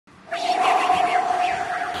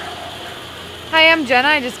Hi, I'm Jenna.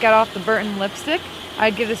 I just got off the Burton lipstick.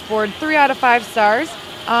 I'd give this board 3 out of 5 stars.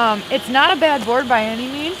 It's not a bad board by any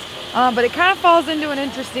means, but it kind of falls into an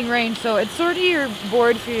interesting range. So it's sort of your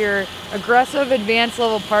board for your aggressive, advanced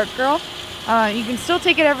level park girl. You can still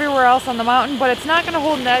take it everywhere else on the mountain, but it's not going to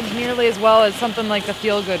hold an edge nearly as well as something like the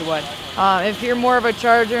Feel Good would. If you're more of a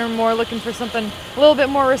charger, more looking for something a little bit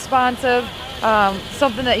more responsive,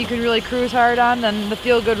 something that you can really cruise hard on, then the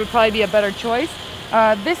Feel Good would probably be a better choice.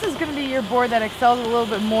 This is going to be your board that excels a little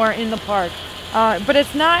bit more in the park. But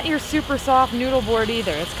it's not your super soft noodle board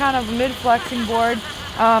either. It's kind of a mid-flexing board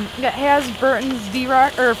that has Burton's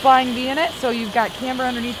V-Rock or Flying V in it, so you've got camber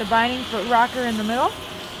underneath the binding, foot rocker in the middle.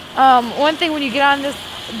 One thing when you get on this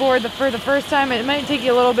board for the first time, it might take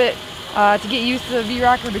you a little bit to get used to the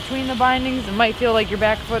V-Rocker between the bindings. It might feel like your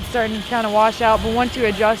back foot's starting to kind of wash out, but once you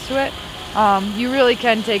adjust to it, you really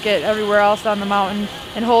can take it everywhere else on the mountain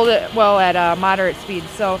and hold it well at moderate speeds.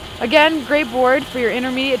 So again, great board for your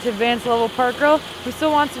intermediate to advanced level park girl who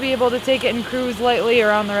still wants to be able to take it and cruise lightly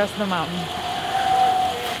around the rest of the mountain.